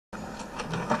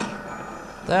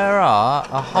There are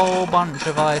a whole bunch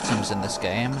of items in this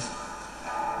game.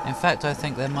 In fact, I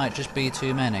think there might just be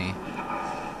too many.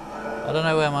 I don't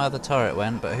know where my other turret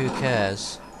went, but who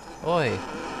cares? Oi!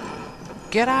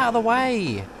 Get out of the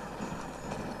way!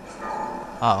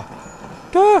 Oh.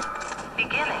 Duh!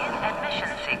 Beginning admission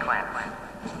sequence.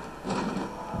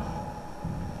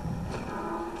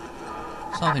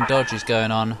 Something dodgy's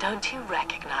going on. Don't you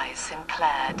recognize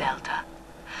Sinclair, Delta?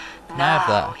 Can I have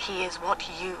Now that? he is what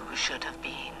you should have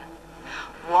been.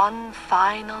 One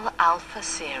final Alpha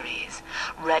series,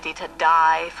 ready to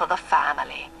die for the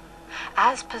family.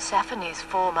 As Persephone's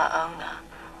former owner,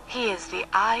 he is the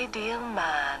ideal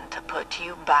man to put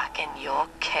you back in your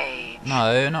cage.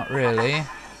 No, not really.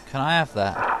 Can I have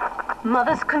that?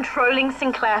 Mother's controlling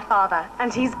Sinclair, Father,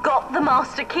 and he's got the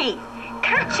master key.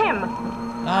 Catch him!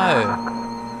 No.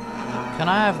 Can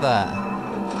I have that?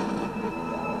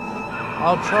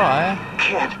 I'll try.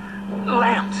 Kid,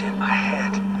 lamb's in my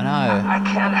head. I know. I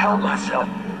can't help myself.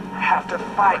 Have to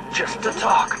fight just to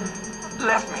talk.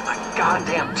 Left me my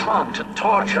goddamn tongue to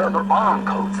torture the bomb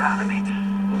codes out of me.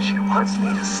 She wants me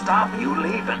to stop you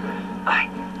leaving.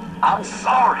 I'm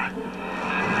sorry.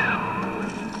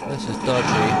 This is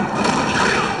dodgy.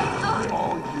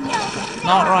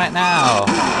 Not right now.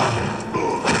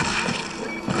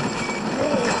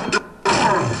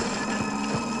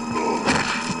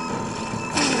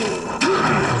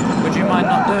 Would you mind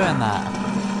not doing that?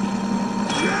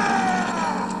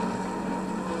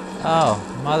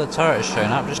 Oh, my other turret has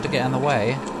shown up just to get in the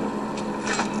way.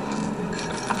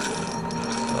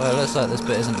 Well, it looks like this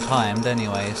bit isn't timed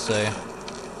anyway, so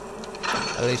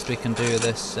at least we can do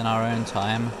this in our own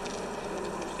time.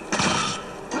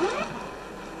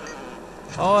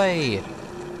 Oi!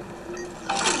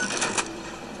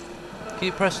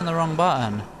 Keep pressing the wrong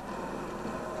button.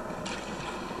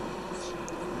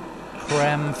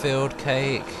 Creme filled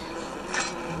cake.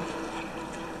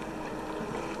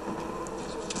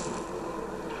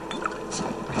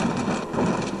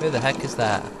 Who the heck is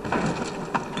that?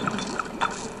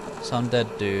 Some dead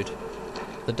dude.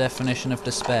 The definition of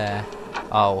despair.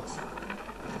 Oh.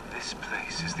 This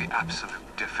place is the absolute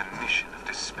definition of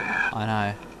despair. I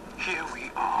know. Here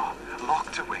we are,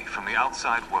 locked away from the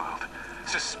outside world,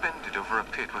 suspended over a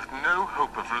pit with no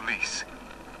hope of release.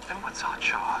 And what's our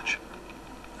charge?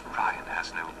 Ryan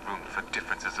has no room for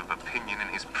differences of opinion in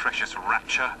his precious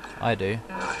rapture. I do.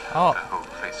 The Oh. whole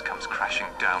place comes crashing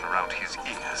down around his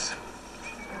ears.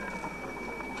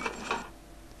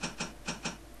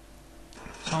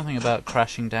 Something about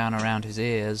crashing down around his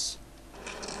ears.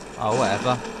 Oh,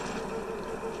 whatever.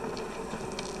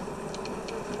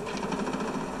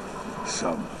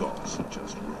 Some thoughts are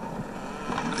just wrong.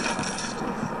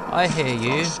 I hear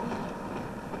you.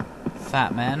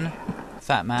 Fat man.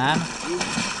 Fat man.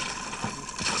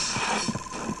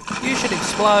 You should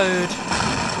explode.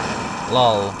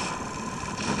 Lol.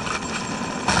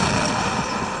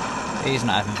 He's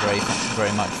not having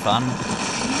very much fun.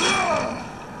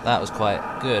 That was quite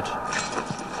good.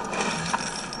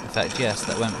 In fact, yes,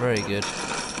 that went very good.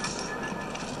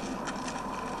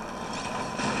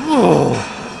 Whoa!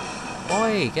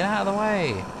 Oi, get out of the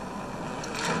way!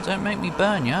 Don't make me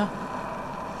burn ya.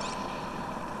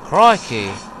 Crikey!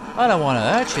 I don't want to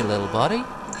hurt you, little buddy.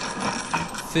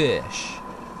 Fish.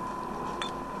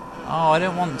 Oh, I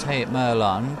don't want Tate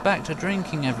Merlin. Back to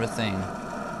drinking everything.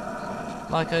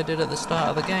 Like I did at the start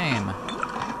of the game.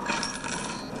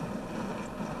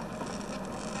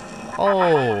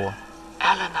 Oh!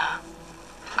 Eleanor,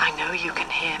 I know you can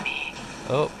hear me.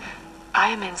 Oh. I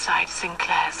am inside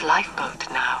Sinclair's lifeboat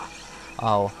now.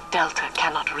 Oh. Delta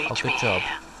cannot reach good me job.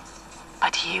 here.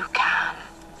 But you can.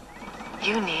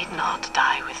 You need not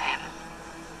die with him.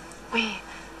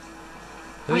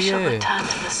 Who We are shall you? return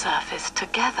to the surface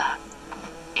together.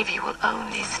 If you will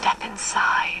only step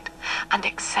inside and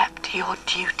accept your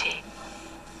duty.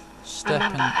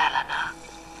 Remember, Eleanor,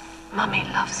 Mummy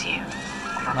loves you.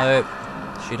 Nope,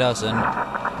 she doesn't.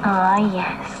 Ah,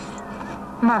 yes.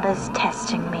 Mother's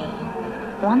testing me.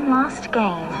 One last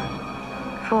game.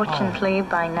 Fortunately,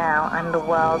 by now, I'm the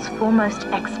world's foremost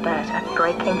expert at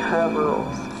breaking her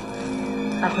rules.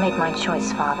 I've made my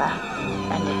choice, Father.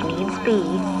 And if needs be,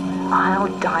 I'll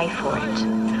die for it.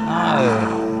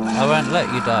 No, I won't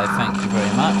let you die, thank you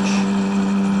very much.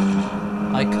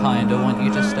 I kinda want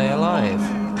you to stay alive.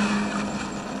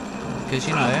 Because,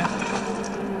 you know,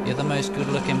 you're the most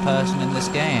good-looking person in this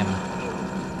game.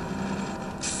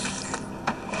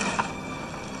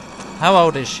 How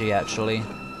old is she, actually?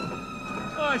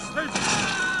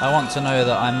 I want to know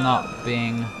that I'm not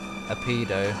being a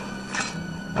pedo.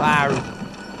 Wow.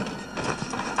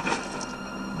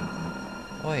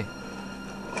 Oi.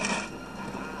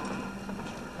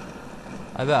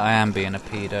 I bet I am being a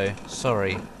pedo.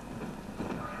 Sorry.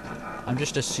 I'm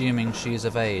just assuming she's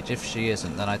of age. If she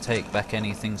isn't, then I take back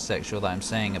anything sexual that I'm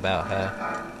saying about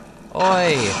her.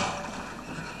 Oi!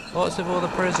 What's with all the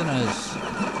prisoners?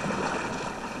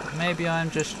 Maybe I'm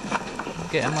just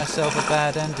getting myself a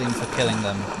bad ending for killing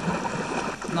them.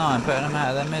 No, I'm putting them out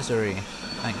of their misery.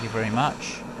 Thank you very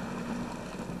much.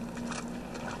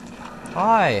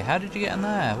 Hi, how did you get in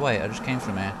there? Wait, I just came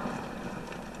from here.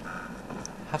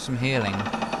 Have some healing,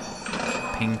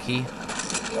 Pinky.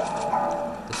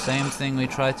 The same thing we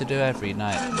try to do every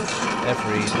night.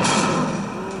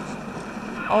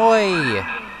 Oi!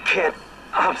 Kid,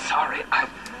 I'm sorry.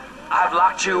 I've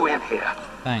locked you in here.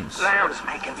 Thanks. Lamb's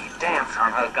making me dance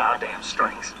on her goddamn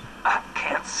strings. I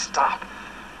can't stop.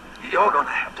 You're gonna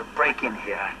have to break in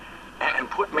here and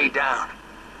put me down.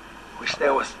 Wish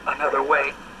there was another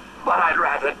way, but I'd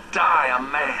rather die a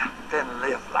man than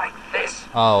live like this.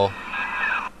 Oh.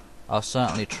 I'll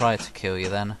certainly try to kill you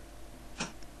then.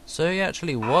 So he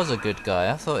actually was a good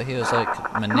guy. I thought he was like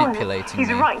manipulating He's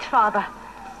me. right, Father.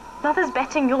 Mother's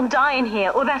betting you'll die in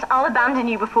here, or that I'll abandon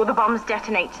you before the bombs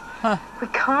detonate. Huh. We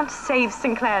can't save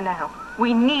Sinclair now.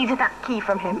 We need that key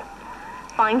from him.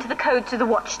 Find the code to the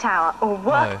watchtower, or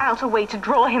work out a way to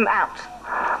draw him out.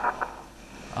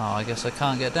 Oh, I guess I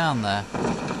can't get down there.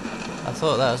 I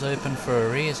thought that was open for a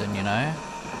reason, you know.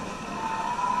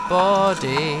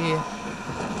 Body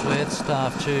with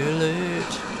stuff to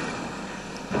loot.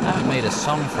 I haven't made a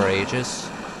song for ages.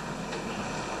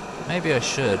 Maybe I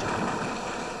should.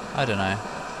 I don't know.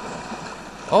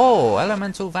 Oh,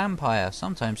 elemental vampire.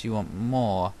 Sometimes you want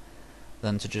more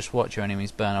than to just watch your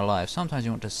enemies burn alive. Sometimes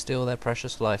you want to steal their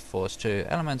precious life force too.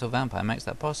 Elemental vampire makes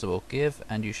that possible. Give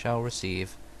and you shall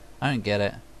receive. I don't get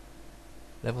it.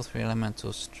 Level 3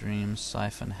 elemental stream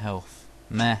siphon health.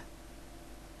 Meh.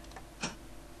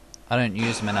 I don't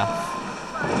use them enough.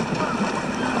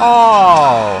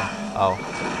 Oh! Oh.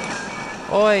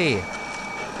 Oi!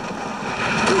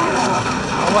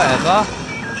 Oh, whatever.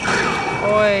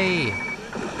 Oi!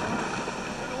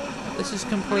 This is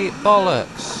complete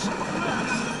bollocks.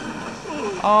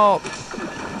 Oh!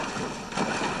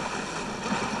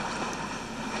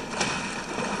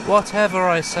 Whatever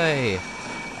I say.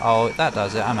 Oh, that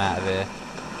does it. I'm out of here.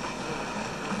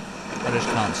 I just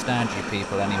can't stand you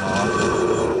people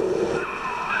anymore.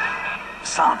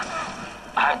 Son,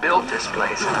 I built this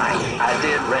place and I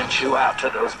did rent you out to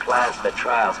those plasma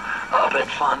trials up at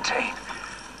Fontaine.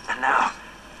 And now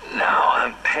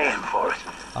I'm paying for it.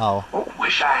 Oh.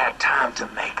 Wish I had time to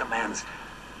make amends.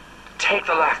 Take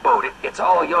the lifeboat. It's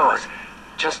all yours.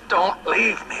 Just don't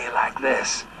leave me like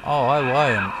this. Oh, I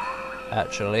won't.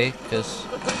 Actually, because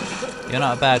you're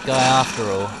not a bad guy after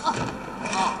all.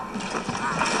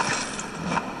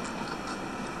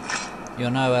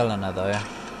 You're no Eleanor, though.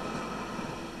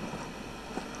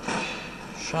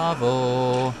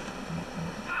 Shovel.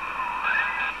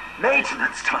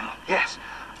 Maintenance tunnel. Yes,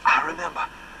 I remember.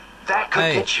 That could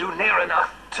Hey. get you near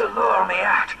enough to lure me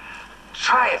out.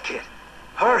 Try it, kid.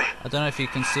 Hurry. I don't know if you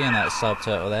can see in that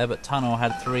subtitle there, but tunnel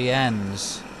had 3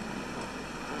 ends.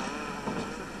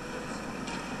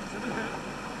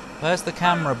 Where's the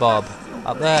camera, Bob?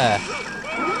 Up there.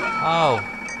 Oh.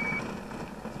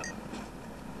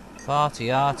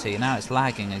 Farty-arty. Now it's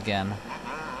lagging again.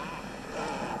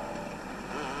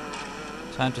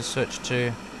 Time to switch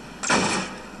to...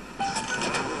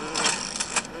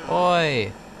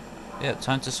 Oi! Yep,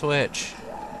 time to switch.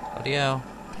 Bloody hell.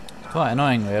 It's quite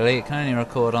annoying, really. It can only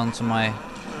record onto my...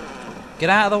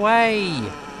 Get out of the way!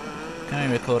 It can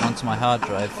only record onto my hard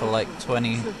drive for like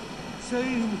 20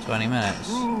 minutes.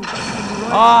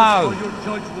 Oh!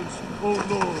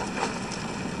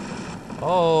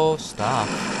 Oh, stop.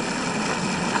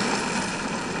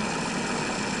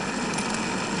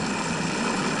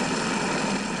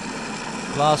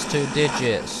 Last 2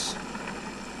 digits.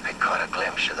 I caught a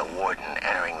glimpse of the warden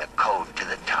entering the code to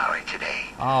the tower today.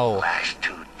 Oh. Last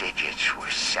 2 digits were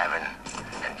 7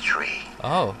 and 3.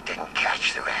 Oh. Didn't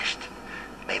catch the rest.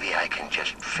 Maybe I can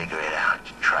just figure it out.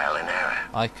 Trial and error.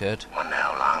 I could. Wonder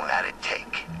how long that'd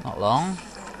take. Not long.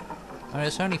 I mean,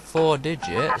 it's only 4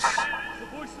 digits.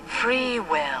 Free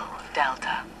will,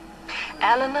 Delta.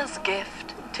 Eleanor's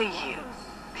gift to you.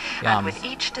 Yum. And with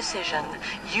each decision,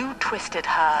 you twisted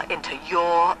her into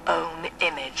your own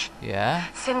image. Yeah?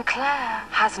 Sinclair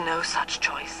has no such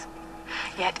choice.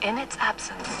 Yet in its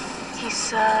absence, he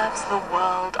serves the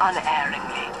world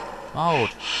unerringly. Mold.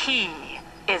 He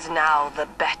is now the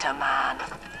better man.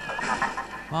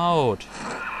 Mold.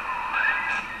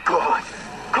 Good.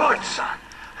 Good, son.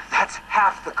 That's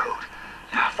half the code.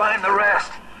 Now find the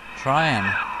rest. Trying.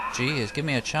 Jeez, give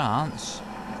me a chance.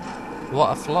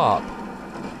 What a flop.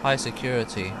 High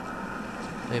security.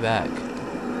 Stay back.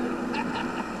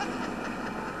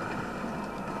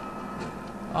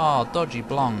 Oh, dodgy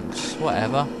blonks.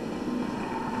 Whatever.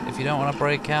 If you don't want to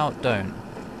break out, don't.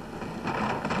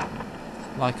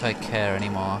 Like I care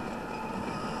anymore.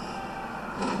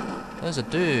 There's a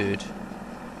dude.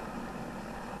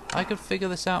 I could figure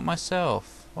this out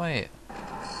myself. Wait.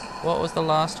 What was the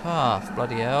last half?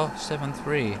 Bloody hell.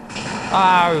 7-3.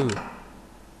 Ow!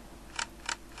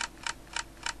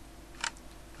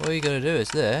 All you gotta do is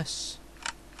this.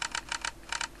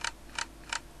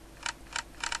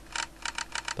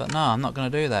 But no, I'm not gonna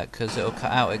do that because it'll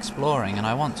cut out exploring and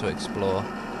I want to explore.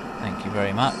 Thank you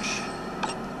very much.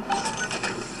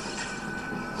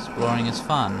 Exploring is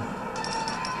fun.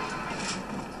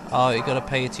 Oh, you gotta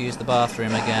pay to use the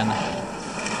bathroom again.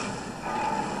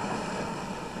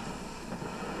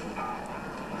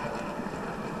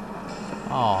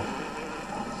 Oh,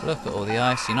 look at all the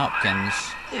icy napkins.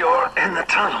 You're in the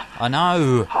tunnel. I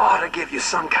know. Ought to give you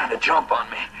some kind of jump on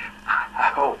me.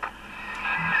 I hope.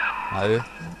 No.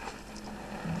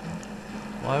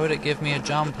 Why would it give me a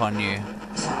jump on you?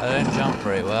 I don't jump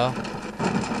very well.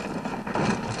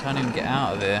 I can't even get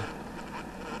out of here.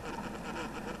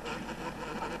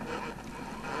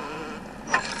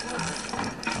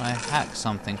 Can I hack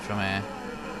something from here?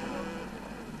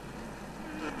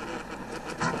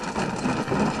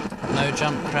 No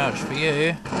jump crouch for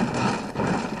you.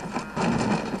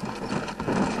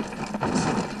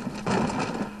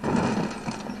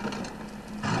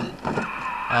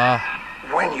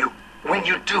 When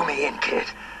you do me in, kid,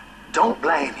 don't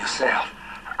blame yourself.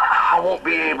 I won't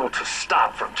be able to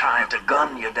stop from trying to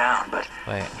gun you down, but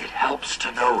Wait. it helps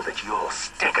to know that you'll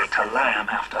stick it to Lamb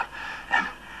after,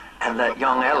 and let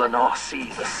young Eleanor see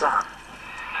the sun.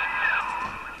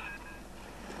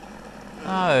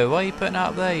 Oh, why are you putting it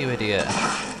up there, you idiot?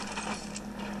 I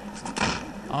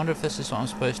wonder if this is what I'm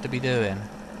supposed to be doing.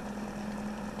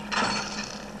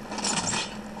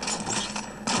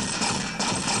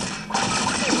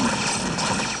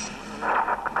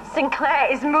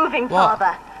 Sinclair is moving, What?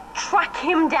 Father. Track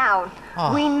him down.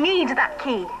 Oh. We need that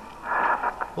key.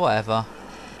 Whatever.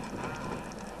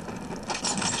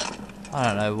 I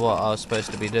don't know what I was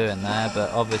supposed to be doing there,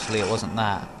 but obviously it wasn't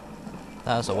that.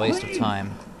 That was a waste of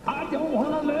time. I don't want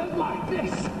to live like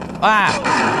this.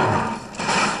 Ah!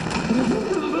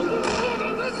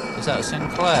 Is that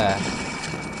Sinclair?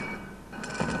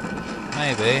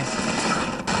 Maybe.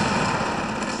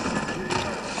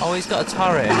 Oh, he's got a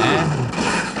turret in here.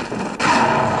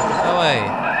 Go away.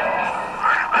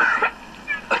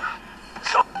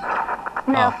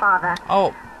 No, Oh. Father.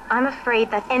 Oh, I'm afraid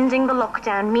that ending the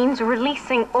lockdown means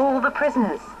releasing all the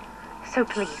prisoners. So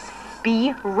please,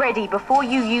 be ready before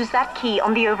you use that key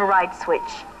on the override switch.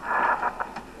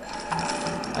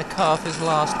 I cut off his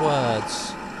last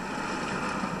words.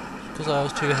 Because I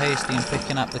was too hasty in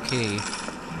picking up the key.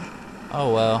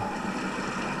 Oh well.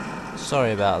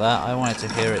 Sorry about that, I wanted to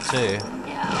hear it too.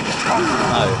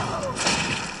 Oh.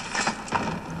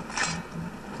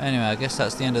 Anyway, I guess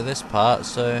that's the end of this part,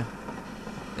 so...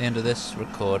 the end of this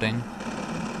recording.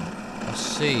 I'll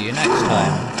see you next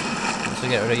time. Once I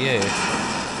get rid of you.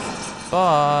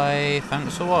 Bye!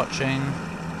 Thanks for watching.